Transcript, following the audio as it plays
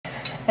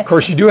Of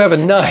course, you do have a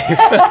knife.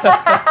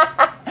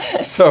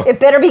 So it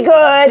better be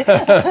good.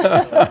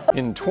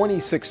 in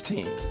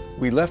 2016,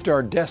 we left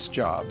our desk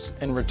jobs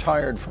and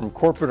retired from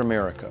corporate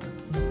America,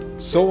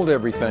 sold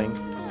everything,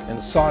 and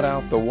sought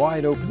out the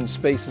wide open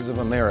spaces of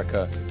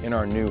America in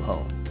our new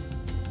home.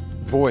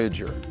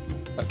 Voyager,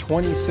 a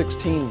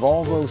 2016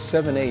 Volvo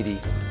 780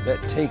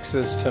 that takes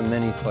us to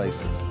many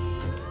places.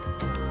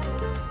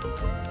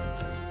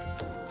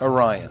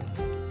 Orion,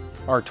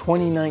 our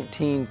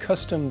 2019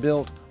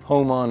 custom-built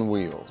home on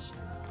wheels.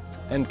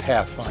 And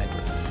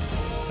Pathfinder,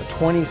 a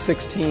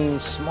 2016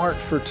 Smart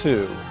for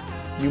Two,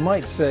 you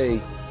might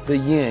say the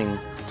yin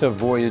to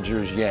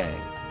Voyager's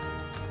yang.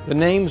 The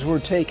names were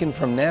taken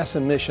from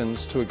NASA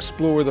missions to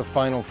explore the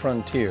final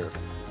frontier,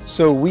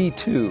 so we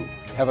too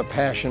have a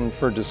passion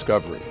for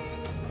discovery.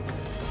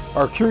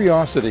 Our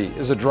curiosity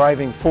is a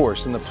driving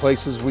force in the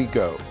places we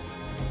go,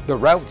 the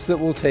routes that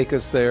will take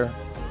us there,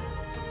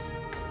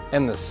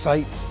 and the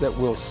sights that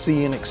we'll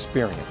see and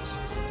experience.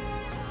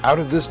 Out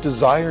of this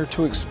desire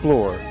to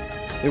explore,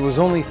 it was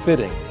only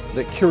fitting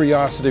that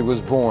curiosity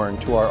was born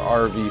to our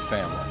RV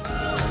family.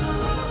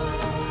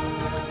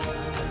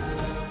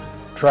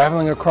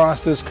 Traveling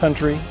across this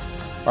country,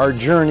 our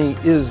journey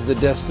is the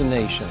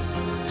destination,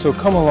 so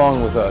come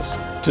along with us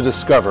to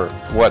discover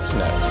what's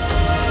next.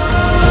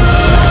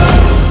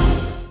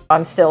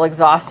 I'm still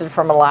exhausted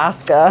from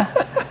Alaska.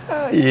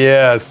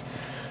 Yes.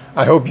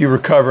 I hope you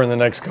recover in the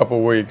next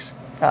couple weeks.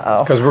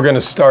 Uh-oh. Because we're going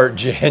to start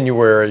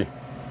January.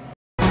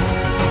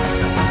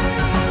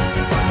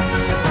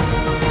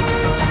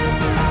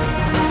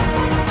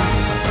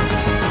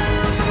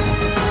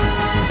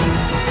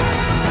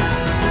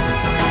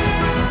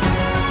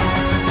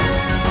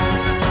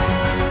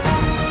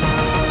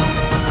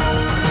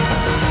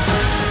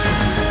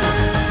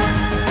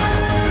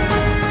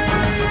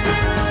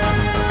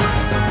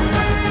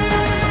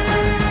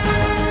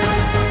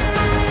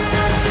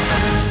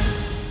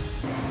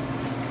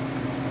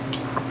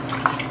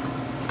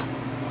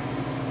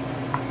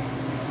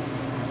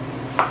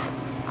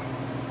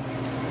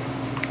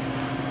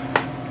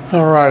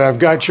 All right, I've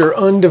got your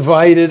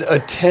undivided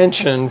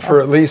attention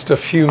for at least a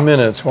few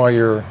minutes while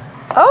you're...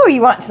 Oh,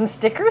 you want some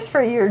stickers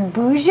for your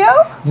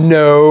Bujo?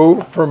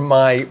 No, for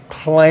my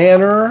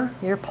planner.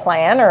 Your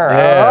planner.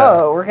 Yeah.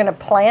 Oh, we're going to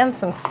plan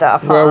some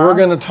stuff, huh? Well, we're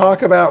going to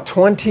talk about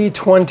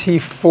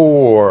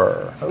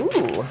 2024.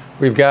 Ooh.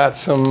 We've got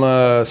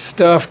some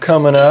stuff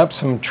coming up,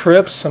 some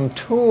trips, some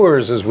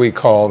tours as we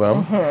call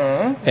them.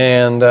 Mm-hmm.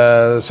 And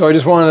so I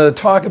just wanted to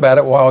talk about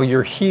it while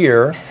you're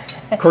here.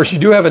 Of course, you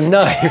do have a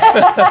knife.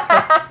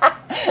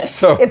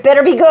 So it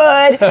better be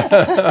good.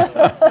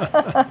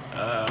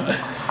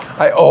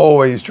 I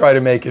always try to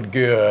make it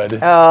good.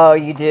 Oh,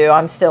 you do.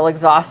 I'm still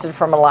exhausted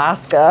from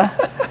Alaska.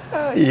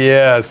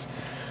 Yes.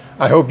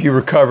 I hope you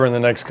recover in the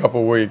next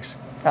couple weeks.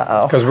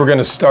 Uh-oh. Because we're going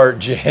to start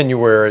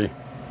January,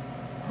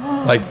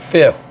 like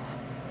 5th.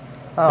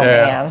 Oh,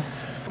 yeah. Man.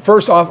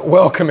 First off,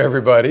 welcome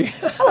everybody.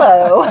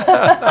 Hello.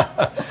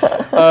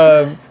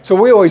 So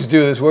we always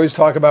do this. We always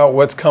talk about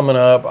what's coming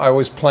up. I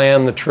always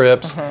plan the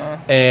trips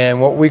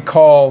and what we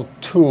call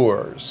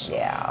tours.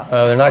 Yeah.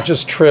 They're not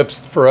just trips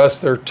for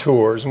us, they're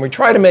tours. And we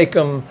try to make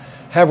them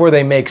have where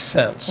they make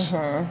sense.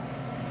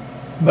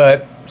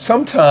 But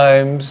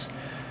sometimes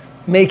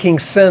making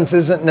sense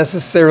isn't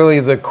necessarily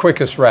the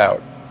quickest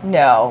route.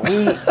 No,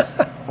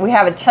 we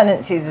have a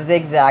tendency to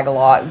zigzag a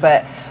lot,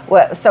 but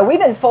so we've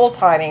been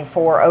full-timing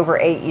for over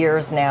 8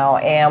 years now,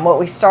 and what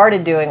we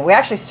started doing, we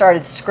actually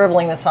started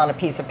scribbling this on a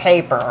piece of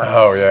paper.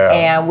 Oh yeah.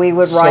 And we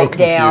would write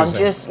down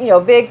just,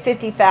 big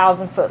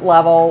 50,000 foot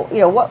level,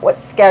 what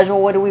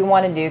schedule, what do we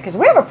want to do? Because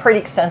we have a pretty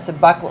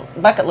extensive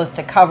bucket list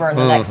to cover in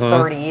the next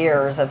 30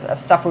 years of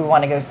stuff we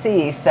want to go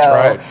see. So.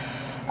 Right.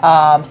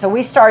 So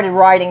we started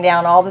writing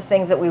down all the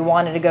things that we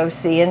wanted to go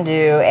see and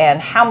do and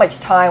how much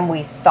time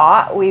we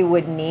thought we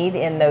would need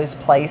in those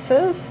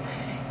places.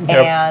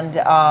 Yep.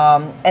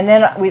 And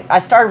then I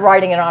started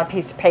writing it on a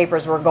piece of paper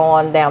as we're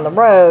going down the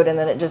road, and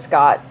then it just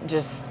got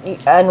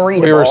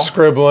unreadable. We were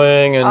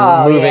scribbling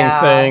and moving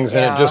things,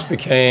 and it just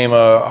became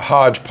a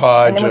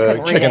hodgepodge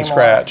of chicken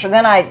scratch. So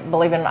then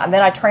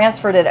I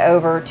transferred it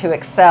over to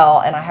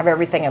Excel, and I have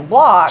everything in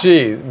blocks.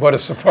 Gee, what a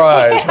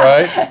surprise,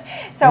 right?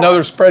 So,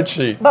 another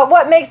spreadsheet. But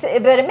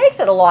it makes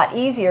it a lot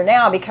easier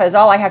now because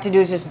all I have to do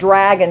is just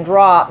drag and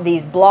drop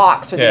these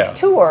blocks or these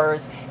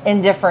tours in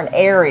different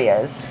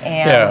areas.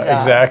 And, yeah,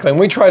 exactly. And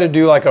we try to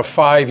do like a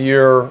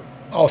 5-year,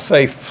 I'll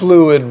say,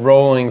 fluid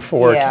rolling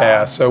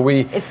forecast. So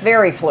it's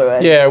very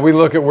fluid. Yeah, we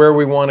look at where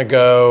we want to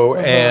go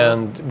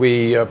and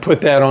we put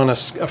that on a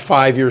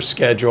 5-year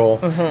schedule,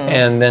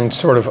 and then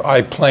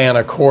I plan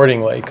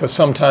accordingly because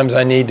sometimes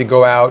I need to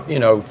go out,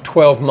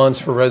 12 months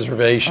for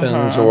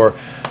reservations or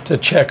to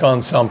check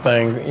on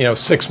something,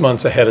 6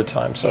 months ahead of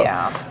time. So,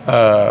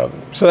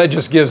 so that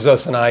just gives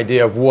us an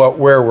idea of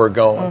where we're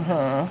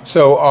going.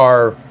 So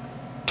our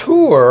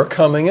tour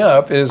coming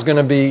up is going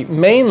to be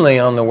mainly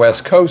on the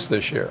West Coast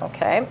this year.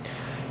 Okay.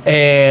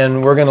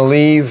 And we're going to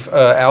leave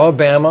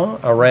Alabama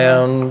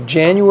around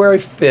January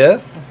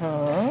 5th.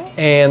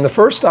 And the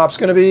first stop's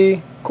going to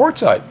be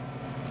Quartzsite.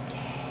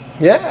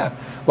 Yeah,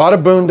 a lot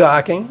of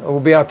boondocking. We'll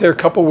be out there a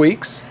couple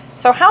weeks.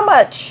 So how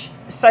much,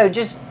 so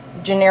just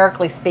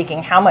generically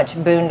speaking, how much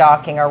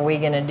boondocking are we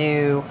going to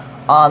do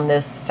on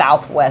this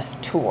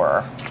Southwest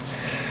tour?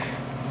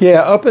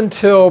 Yeah, up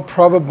until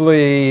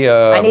probably...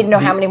 I need to know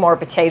how many more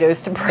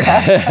potatoes to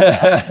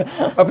prep.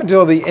 up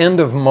until the end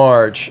of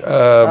March.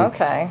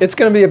 Okay. It's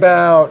going to be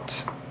about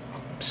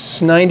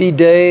 90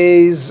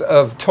 days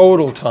of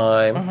total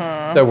time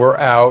that we're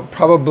out.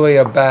 Probably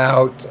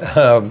about,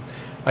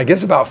 I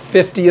guess about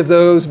 50 of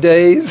those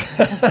days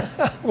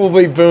will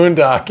be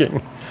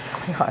boondocking.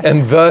 Gosh.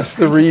 And thus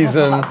the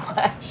reason...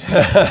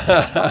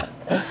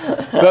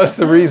 Thus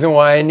the reason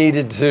why I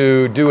needed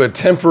to do a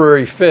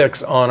temporary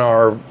fix on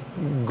our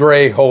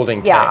gray holding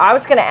tank. Yeah, I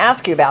was going to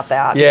ask you about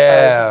that.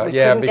 Yeah, because we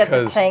couldn't get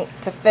the tank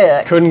to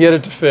fit. Couldn't get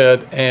it to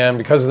fit, and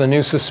because of the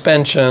new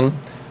suspension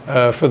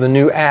for the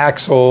new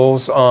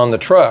axles on the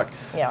truck.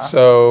 Yeah.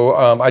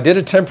 So I did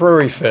a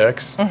temporary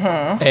fix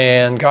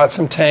and got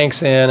some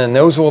tanks in, and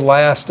those will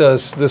last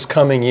us this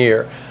coming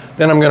year.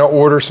 Then I'm going to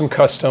order some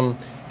custom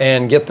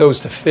and get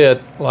those to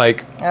fit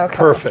like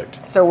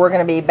perfect. So we're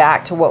going to be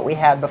back to what we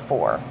had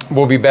before.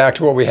 We'll be back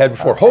to what we had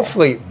before.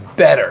 Hopefully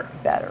better.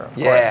 Better, of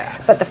course.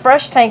 But the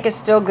fresh tank is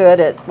still good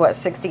at, what,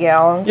 60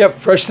 gallons? Yep,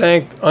 fresh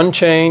tank,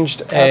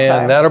 unchanged,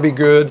 and that'll be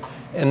good.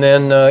 And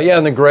then, yeah,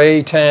 in the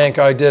gray tank,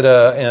 I did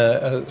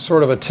a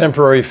sort of a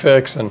temporary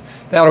fix, and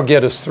that'll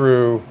get us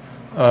through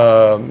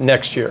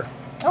next year.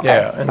 Okay.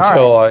 Yeah,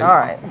 until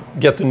I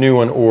get the new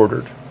one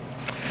ordered.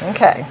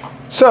 Okay.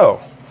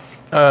 So,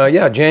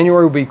 yeah,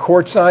 January will be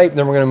Quartzsite,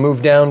 then we're going to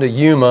move down to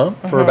Yuma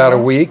for about a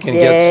week and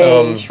get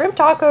some shrimp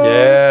tacos.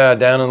 Yeah,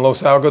 down in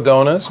Los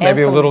Algodones,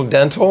 maybe a little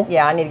dental.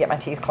 Yeah, I need to get my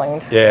teeth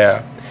cleaned.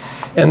 Yeah.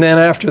 And then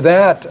after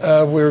that,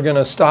 we're going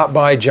to stop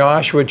by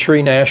Joshua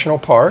Tree National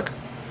Park.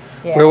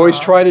 Yeah. We always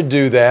try to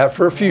do that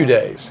for a few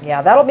days.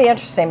 Yeah, that'll be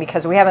interesting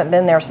because we haven't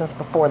been there since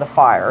before the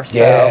fire. So.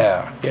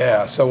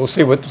 Yeah. So we'll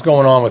see what's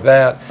going on with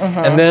that.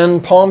 And then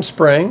Palm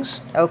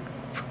Springs. Okay.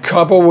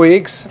 Couple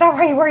weeks. Is that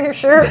why you wear your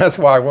shirt? That's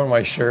why I wore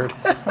my shirt.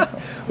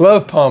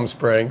 Love Palm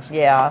Springs.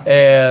 Yeah.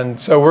 And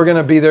so we're going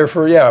to be there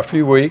for, a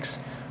few weeks.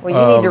 Well,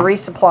 you need to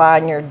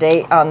resupply on your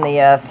date on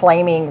the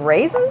flaming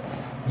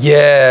raisins.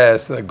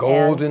 Yes, the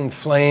golden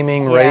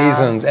flaming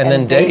raisins. And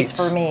then dates.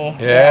 For me.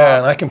 Yeah,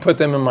 and I can put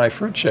them in my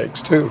fruit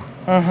shakes too.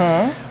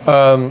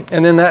 And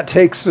then that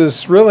takes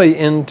us really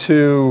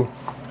into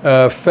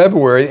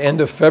February,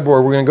 end of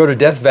February. We're going to go to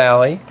Death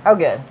Valley. Oh,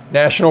 good.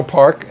 National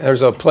Park.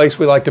 There's a place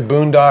we like to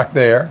boondock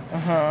there.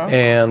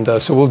 And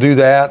so we'll do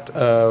that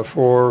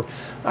for,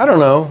 I don't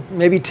know,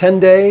 maybe 10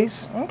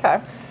 days.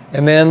 Okay.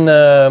 And then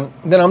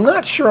I'm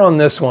not sure on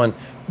this one.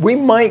 We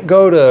might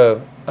go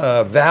to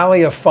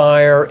Valley of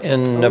Fire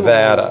in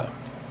Nevada.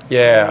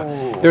 Yeah.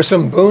 Ooh. There's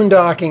some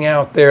boondocking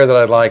out there that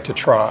I'd like to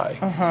try.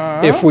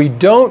 If we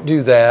don't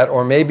do that,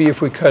 or maybe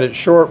if we cut it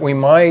short, we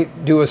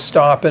might do a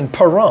stop in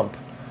Pahrump,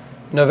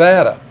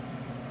 Nevada.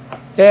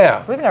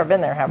 Yeah. We've never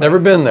been there, have we? Never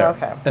been there.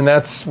 Okay. And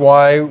that's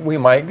why we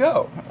might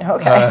go.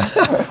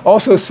 Okay.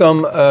 Also,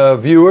 some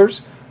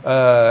viewers,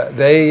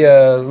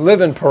 they live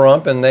in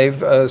Pahrump, and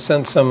they've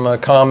sent some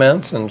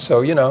comments, and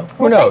so, who knows?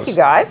 Thank you,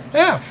 guys.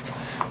 Yeah.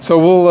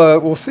 So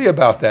we'll see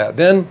about that.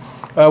 Then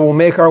we'll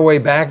make our way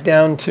back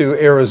down to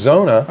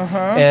Arizona,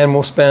 and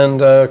we'll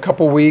spend a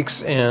couple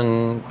weeks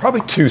in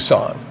probably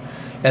Tucson.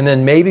 And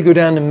then maybe go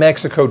down to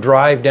Mexico,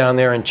 drive down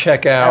there and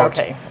check out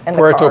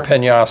Puerto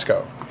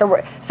Penasco.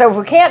 So if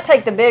we can't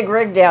take the big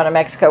rig down to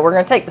Mexico, we're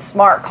going to take the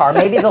smart car.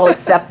 Maybe they'll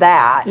accept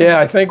that. Yeah,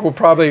 I think we'll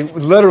probably,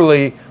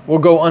 we'll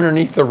go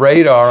underneath the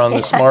radar on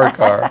the smart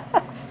car.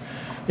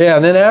 Yeah,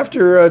 and then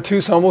after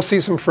Tucson, we'll see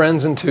some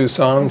friends in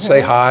Tucson,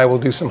 say hi, we'll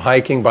do some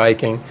hiking,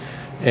 biking.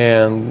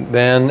 And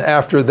then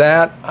after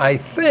that, I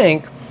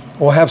think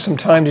we'll have some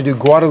time to do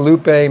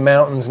Guadalupe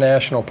Mountains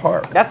National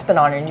Park. That's been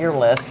on your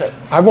list.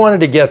 I wanted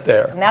to get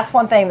there. And that's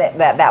one thing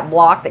that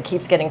block that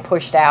keeps getting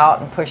pushed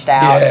out and pushed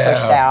out and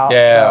pushed out.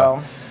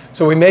 Yeah.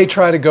 So we may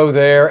try to go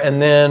there,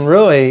 and then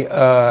really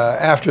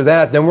after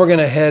that, then we're going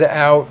to head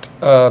out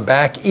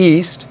back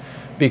east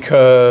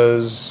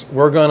because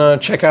we're going to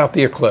check out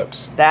the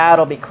Eclipse.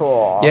 That'll be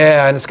cool.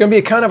 Yeah, and it's going to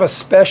be kind of a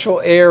special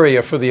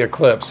area for the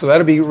Eclipse, so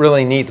that'll be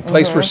really neat. The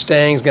place we're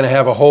staying is going to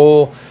have a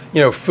whole,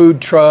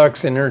 food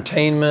trucks and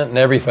entertainment and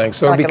everything.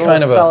 So like it'll be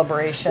kind of a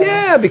celebration.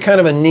 Yeah, it'll be kind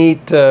of a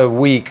neat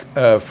week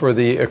for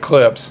the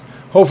Eclipse.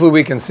 Hopefully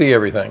we can see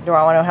everything. Do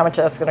I want to know how much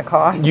that's going to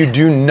cost? You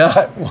do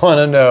not want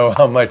to know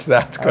how much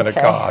that's going to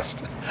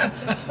cost.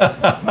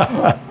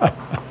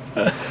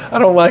 I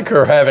don't like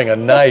her having a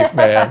knife,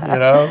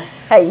 man,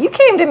 Hey, you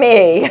came to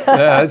me. Yeah,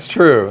 that's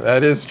true.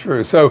 That is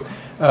true. So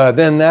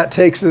then that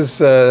takes us,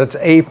 that's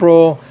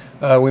April.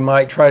 We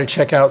might try to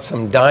check out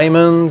some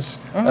diamonds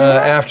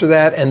after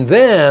that. And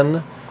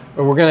then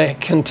we're going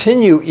to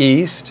continue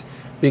east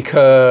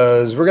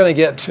because we're going to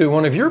get to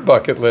one of your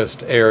bucket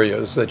list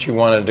areas that you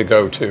wanted to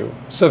go to,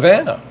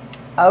 Savannah.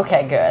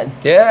 Okay, good.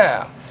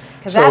 Yeah.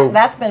 Because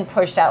that's been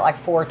pushed out like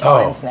 4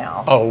 times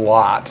now. A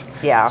lot.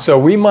 Yeah. So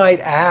we might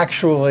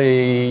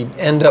actually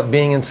end up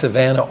being in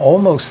Savannah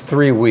almost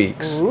 3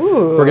 weeks.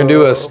 Ooh. We're going to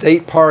do a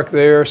state park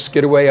there,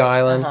 Skidaway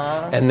Island,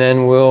 and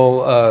then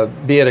we'll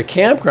be at a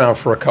campground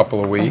for a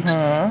couple of weeks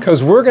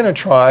because we're going to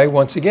try,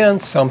 once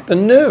again,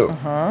 something new.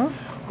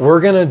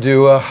 We're going to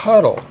do a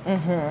huddle.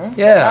 Yeah.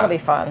 That'll be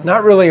fun.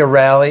 Not really a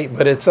rally,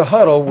 but it's a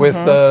huddle with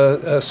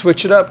a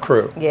Switch It Up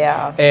crew.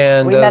 Yeah.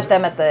 And we met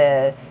them at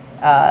the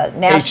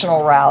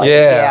national rally.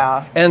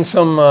 Yeah. And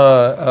some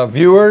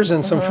viewers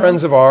and some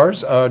friends of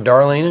ours,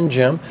 Darlene and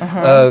Jim,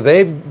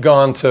 they've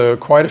gone to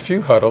quite a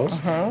few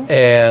huddles.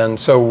 And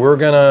so we're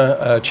going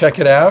to check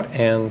it out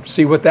and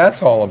see what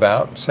that's all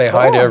about. Say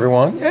hi to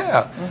everyone.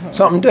 Yeah.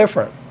 Something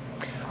different.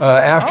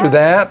 After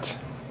that,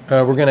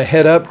 we're going to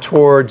head up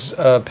towards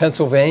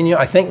Pennsylvania,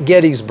 I think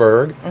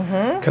Gettysburg,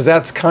 because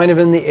that's kind of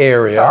in the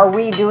area. So are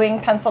we doing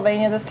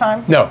Pennsylvania this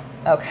time? No.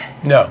 Okay.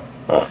 No.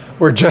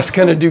 We're just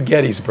going to do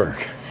Gettysburg.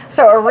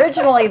 So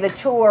originally the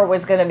tour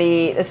was going to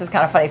be, this is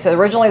kind of funny, so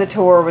originally the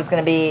tour was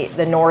going to be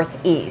the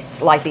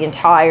Northeast, like the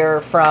entire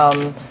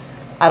from,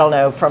 I don't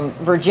know, from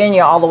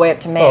Virginia all the way up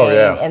to Maine. Oh,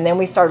 yeah. And then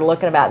we started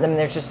looking about them, and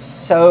there's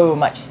just so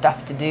much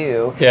stuff to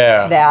do.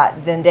 Yeah.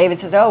 That then David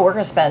says, oh, we're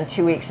going to spend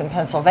 2 weeks in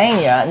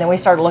Pennsylvania. And then we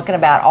started looking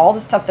about all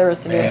the stuff there is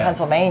to do in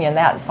Pennsylvania, and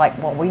that's like,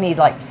 well, we need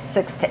like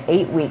 6 to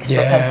 8 weeks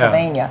for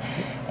Pennsylvania.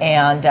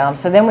 And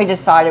so then we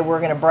decided we're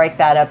going to break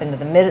that up into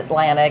the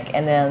Mid-Atlantic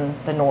and then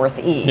the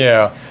Northeast.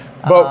 Yeah.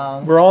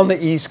 But we're on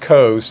the East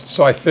Coast,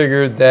 so I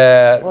figured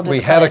that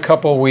we had a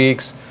couple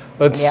weeks.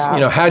 Let's,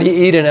 how do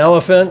you eat an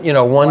elephant?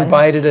 One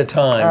bite at a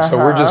time. So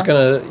we're just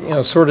going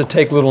to, sort of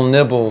take little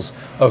nibbles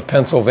of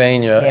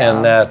Pennsylvania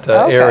and that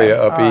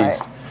area up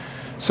east.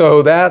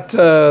 So that,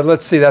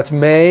 let's see, that's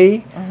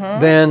May.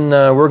 Then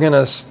we're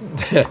going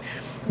to,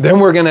 then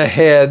we're going to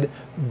head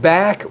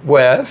back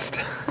west.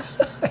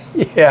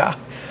 Yeah.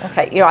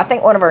 Okay. I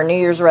think one of our New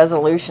Year's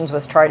resolutions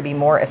was try to be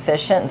more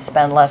efficient and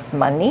spend less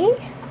money.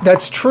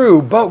 That's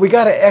true, but we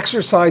got to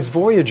exercise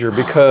Voyager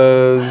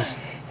because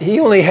he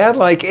only had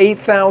like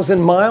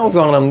 8,000 miles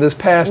on him this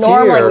past year.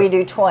 Normally we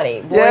do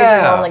 20.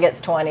 Voyager only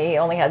gets 20. He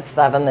only had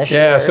 7 this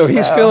year. Yeah, so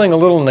he's feeling a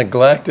little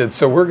neglected.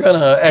 So we're going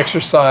to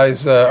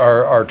exercise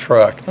our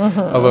truck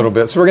a little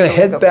bit. So we're going to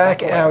head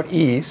back out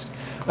east.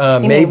 You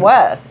mean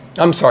west?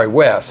 I'm sorry,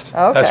 west.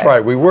 Okay. That's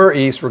right. We were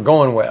east. We're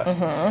going west.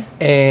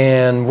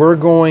 And we're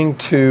going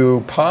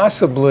to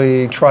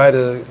possibly try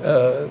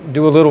to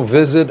do a little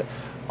visit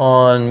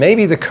on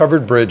maybe the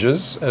covered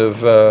bridges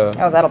of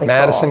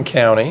Madison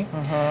County,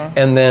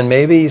 and then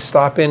maybe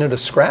stop in at a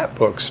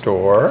scrapbook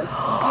store.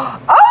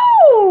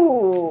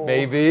 Oh!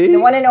 Maybe. The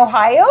one in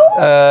Ohio?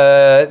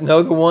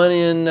 No, the one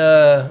in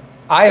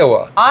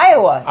Iowa.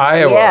 Iowa.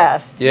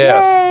 Yes.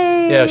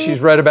 Yay. Yeah, she's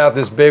read about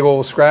this big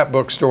old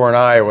scrapbook store in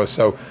Iowa,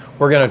 so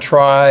we're going to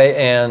try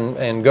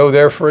and go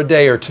there for a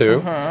day or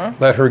two,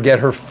 let her get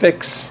her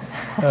fix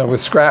with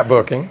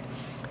scrapbooking,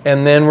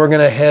 and then we're going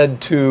to head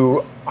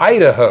to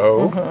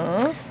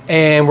Idaho,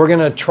 and we're going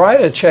to try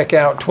to check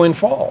out Twin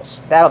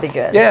Falls. That'll be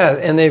good. Yeah,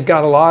 and they've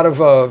got a lot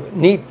of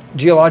neat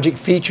geologic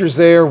features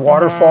there,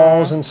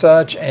 waterfalls and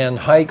such, and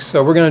hikes.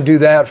 So we're going to do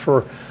that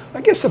for,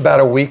 I guess, about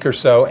a week or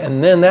so,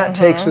 and then that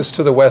takes us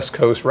to the West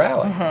Coast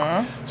Rally.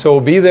 So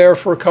we'll be there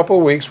for a couple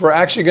of weeks. We're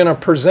actually going to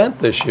present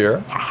this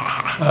year.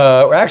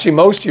 Actually,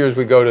 most years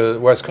we go to the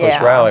West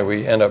Coast Rally,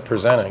 we end up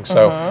presenting.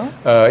 So,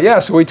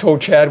 so we told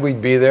Chad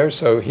we'd be there,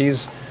 so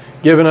he's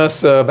given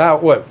us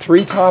about,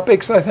 3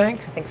 topics, I think?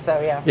 I think so,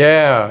 yeah.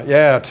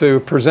 Yeah, to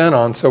present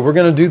on. So we're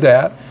going to do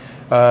that.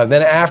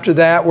 Then after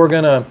that, we're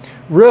going to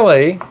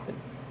really,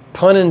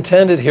 pun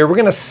intended here, we're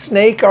going to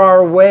snake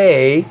our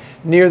way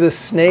near the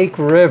Snake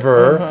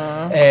River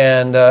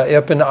and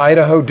up in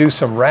Idaho, do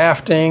some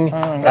rafting,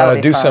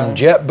 do some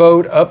jet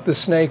boat up the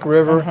Snake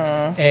River,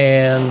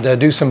 and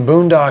do some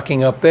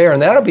boondocking up there.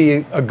 And that'll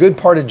be a good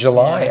part of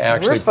July,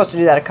 actually. We were supposed to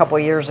do that a couple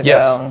of years ago.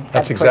 Yes,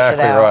 that's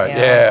exactly right.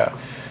 Yeah.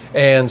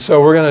 And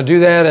so we're going to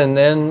do that, and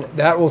then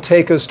that will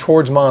take us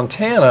towards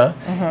Montana,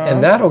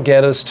 and that'll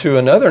get us to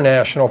another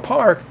national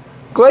park,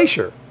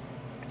 Glacier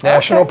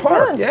National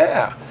Park. Good.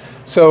 Yeah.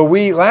 So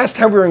last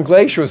time we were in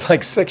Glacier was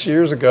like 6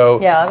 years ago.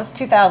 Yeah, that was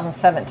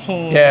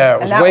 2017. Yeah,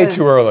 it was way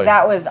too early.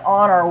 That was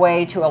on our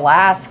way to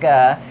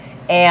Alaska,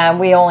 and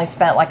we only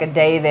spent like a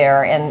day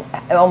there, and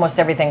almost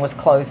everything was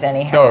closed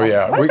anyhow. Oh,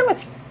 yeah. What is it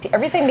with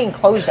everything being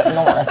closed up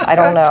north? I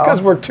don't know. It's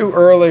because we're too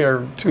early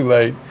or too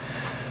late.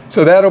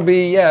 So that'll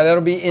be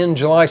in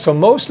July. So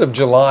most of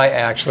July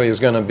actually is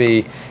going to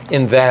be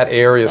in that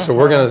area. So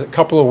we're going to a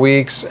couple of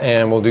weeks,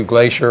 and we'll do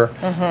Glacier,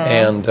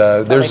 and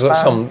there's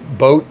some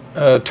boat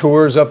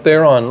tours up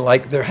there on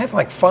they have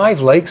like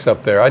 5 lakes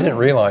up there. I didn't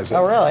realize it.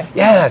 Oh, really?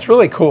 Yeah, it's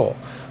really cool.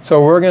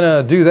 So we're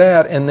going to do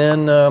that, and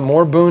then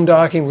more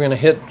boondocking. We're going to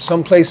hit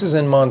some places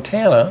in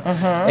Montana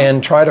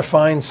and try to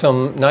find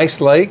some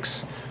nice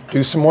lakes,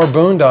 do some more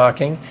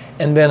boondocking,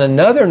 and then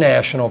another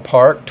national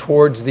park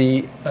towards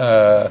the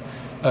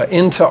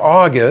into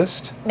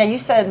August. Now you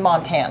said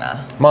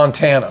Montana.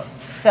 Montana.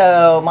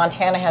 So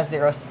Montana has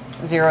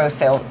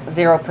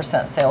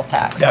 0% sales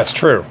tax. That's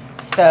true.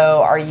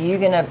 So are you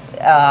gonna?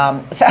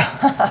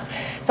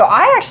 So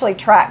I actually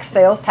track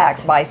sales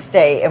tax by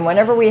state, and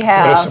whenever we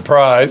have What a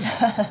surprise!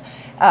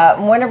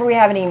 whenever we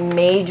have any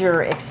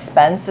major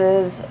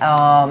expenses,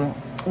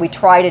 we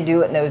try to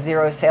do it in those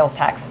 0 sales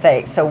tax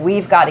states. So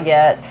we've got to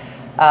get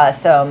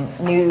some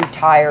new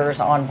tires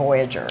on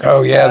Voyagers.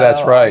 Oh yeah,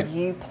 that's right. Are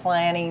you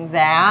planning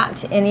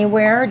that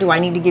anywhere? Do I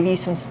need to give you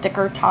some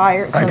sticker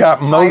tires? I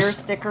got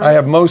stickers? I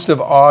have most of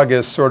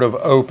August sort of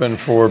open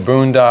for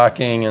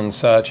boondocking and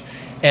such.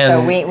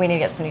 And so we need to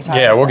get some new tires.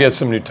 Yeah, we'll then. get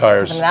some new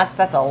tires. I mean,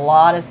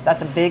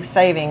 that's a big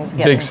savings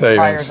getting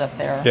tires up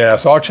there. Yeah,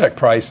 so I'll check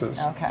prices.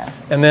 Okay.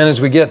 And then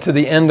as we get to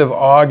the end of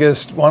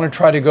August, want to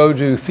try to go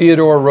to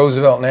Theodore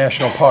Roosevelt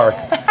National Park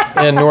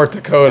in North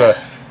Dakota.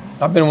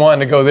 I've been wanting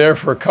to go there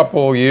for a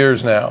couple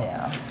years now.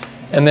 Yeah.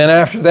 And then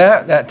after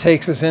that, that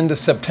takes us into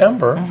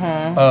September.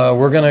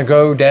 We're going to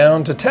go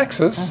down to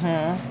Texas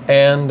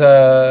and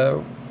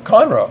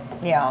Conroe.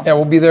 Yeah. Yeah,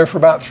 we'll be there for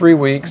about 3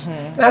 weeks.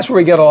 And that's where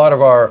we get a lot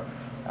of our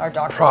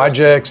doctors.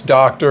 Projects,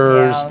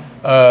 doctors,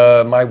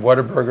 my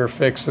Whataburger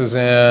fixes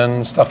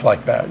in, stuff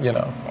like that, you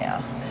know.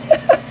 Yeah.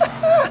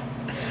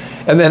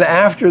 And then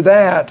after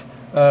that,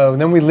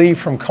 then we leave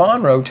from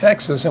Conroe,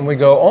 Texas, and we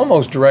go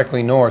almost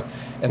directly north.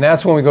 And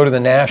that's when we go to the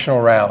National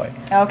Rally.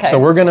 Okay. So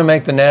we're going to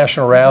make the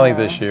National Rally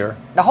this year.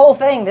 The whole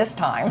thing this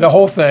time. The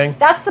whole thing.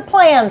 That's the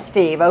plan,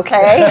 Steve,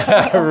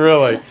 okay?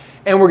 Really.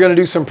 And we're going to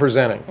do some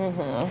presenting.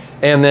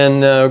 And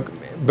then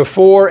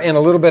before and a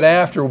little bit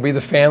after will be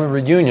the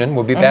family reunion.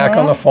 We'll be back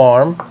on the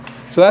farm.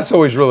 So that's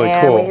always really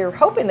cool. And you're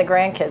hoping the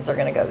grandkids are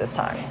going to go this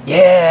time.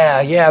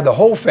 Yeah, the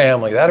whole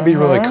family. That'll be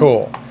really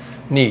cool.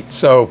 Neat.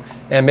 So,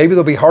 and maybe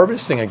they'll be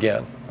harvesting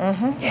again.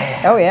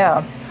 Yeah. Oh,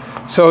 yeah.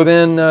 So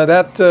then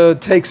that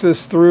takes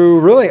us through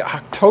really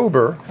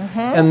October.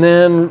 And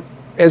then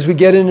as we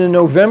get into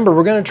November,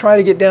 we're going to try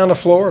to get down to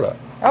Florida.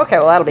 Okay,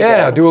 well, that'll be good.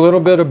 Yeah, do a little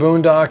bit of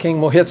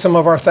boondocking. We'll hit some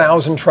of our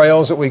 1,000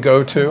 trails that we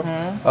go to.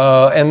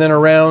 And then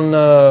around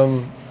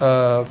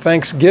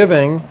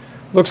Thanksgiving,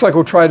 looks like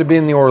we'll try to be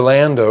in the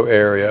Orlando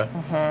area.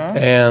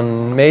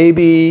 And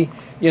maybe,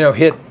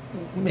 hit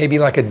maybe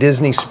like a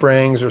Disney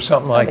Springs or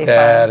something like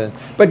that.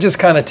 But just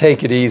kind of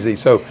take it easy.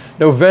 So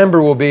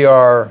November will be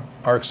our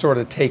sort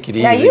of take it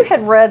easy. Now, you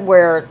had read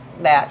where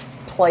that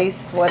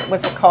place,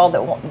 what's it called,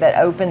 that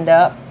opened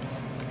up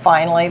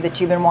finally, that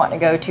you've been wanting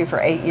to go to for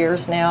 8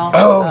 years now?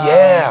 Oh,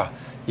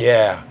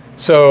 yeah.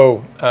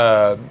 So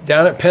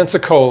down at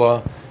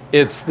Pensacola,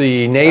 it's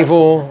the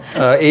Naval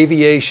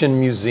Aviation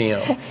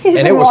Museum.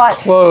 And it was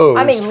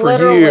closed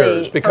for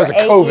years because of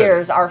COVID. 8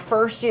 years, our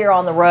first year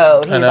on the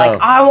road, he was like,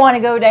 I want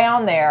to go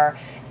down there.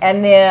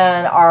 And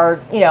then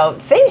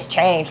things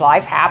change,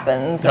 life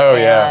happens. Oh,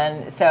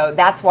 and so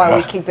that's why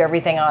we keep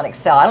everything on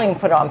Excel. I don't even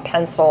put it on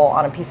pencil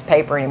on a piece of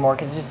paper anymore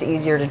because it's just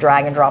easier to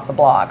drag and drop the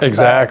blocks.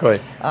 Exactly.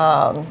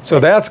 So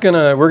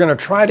we're gonna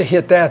try to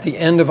hit that the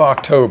end of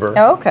October.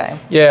 Oh, okay.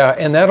 Yeah,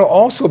 and that'll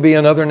also be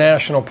another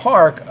national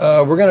park.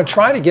 We're gonna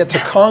try to get to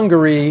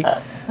Congaree,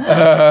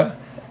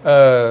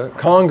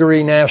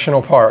 Congaree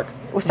National Park.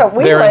 So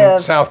we lived in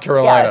South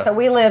Carolina. Yeah, so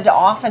we lived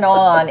off and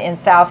on in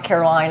South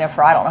Carolina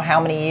for I don't know how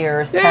many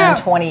years, 10,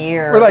 20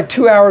 years. We're like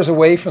 2 hours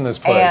away from this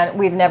place. And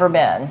we've never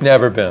been.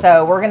 Never been.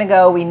 So we're going to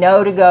go, we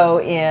know to go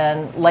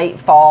in late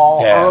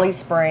fall, early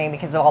spring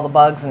because of all the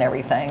bugs and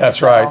everything.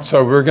 That's right.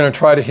 So we're going to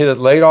try to hit it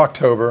late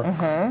October.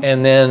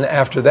 And then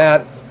after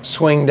that,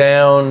 swing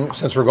down,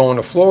 since we're going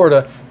to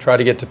Florida, try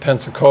to get to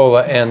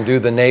Pensacola and do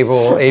the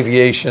Naval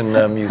Aviation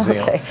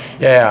Museum. Okay.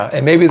 Yeah,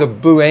 and maybe the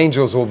Blue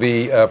Angels will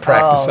be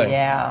practicing. Oh,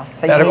 yeah.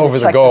 So that'll you need over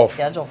to check the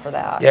schedule for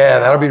that. Yeah,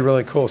 that'll be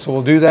really cool. So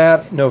we'll do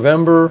that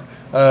November,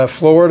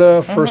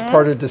 Florida, first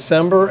part of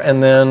December,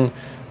 and then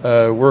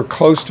we're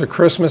close to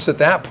Christmas at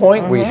that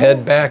point. We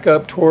head back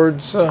up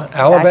towards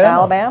Alabama. Back to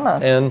Alabama.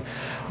 And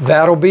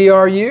that'll be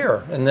our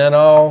year, and then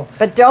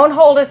But don't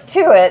hold us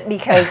to it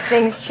because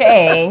things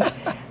change.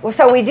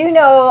 So we do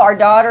know our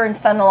daughter and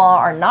son-in-law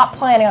are not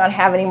planning on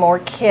having any more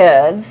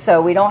kids,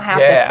 so we don't have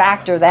to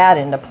factor that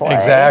into play.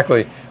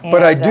 Exactly.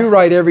 But I do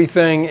write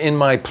everything in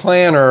my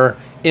planner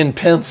in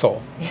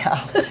pencil.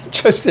 Yeah.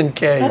 Just in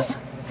case.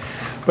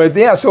 But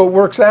yeah, so it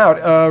works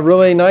out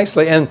really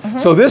nicely. And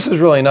so this is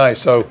really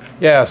nice. So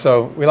yeah,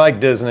 so we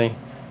like Disney.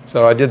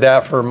 So I did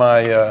that for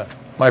my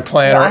my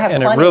planner, I have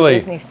and plenty it really of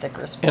Disney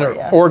stickers for and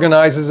you. it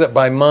organizes it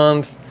by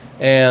month.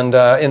 And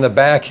in the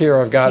back here,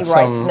 I've got He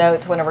writes some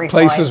notes whenever he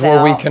places finds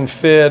where we out. can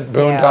fit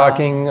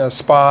boondocking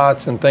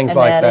spots and things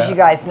like And that. then, as you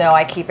guys know,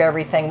 I keep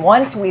everything.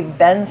 Once we've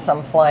been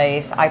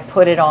someplace, I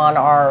put it on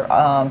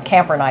our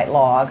camper night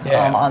log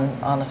on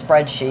a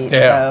spreadsheet.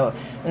 So,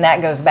 and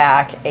that goes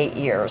back 8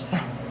 years.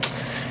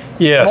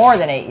 Yes. More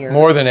than 8 years.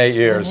 More than 8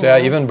 years. Yeah,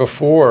 even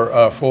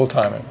before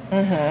full-timing.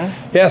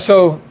 Yeah,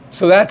 so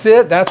that's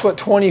it. That's what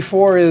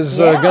 24 is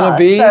going to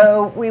be.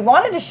 So we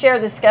wanted to share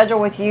the schedule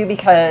with you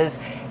because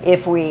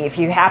if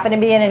you happen to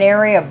be in an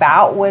area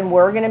about when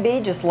we're going to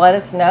be, just let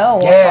us know.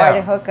 We'll try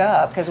to hook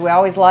up because we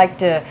always like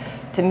to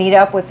to meet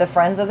up with the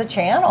friends of the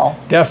channel.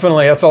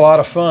 Definitely, that's a lot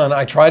of fun.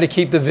 I try to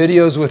keep the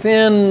videos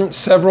within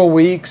several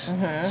weeks.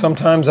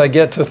 Sometimes I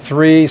get to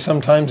 3,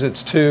 sometimes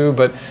it's 2,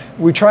 but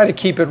we try to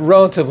keep it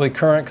relatively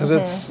current because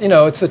it's, you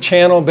know, it's a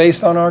channel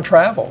based on our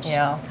travels.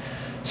 Yeah.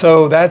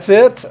 So that's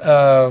it.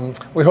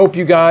 We hope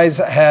you guys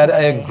had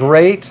a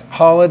great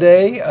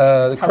holiday,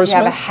 Christmas. You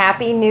have a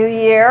happy new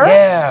year.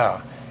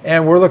 Yeah,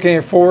 and we're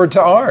looking forward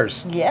to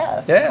ours.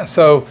 Yes. Yeah,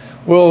 so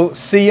we'll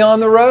see you on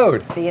the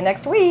road. See you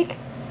next week.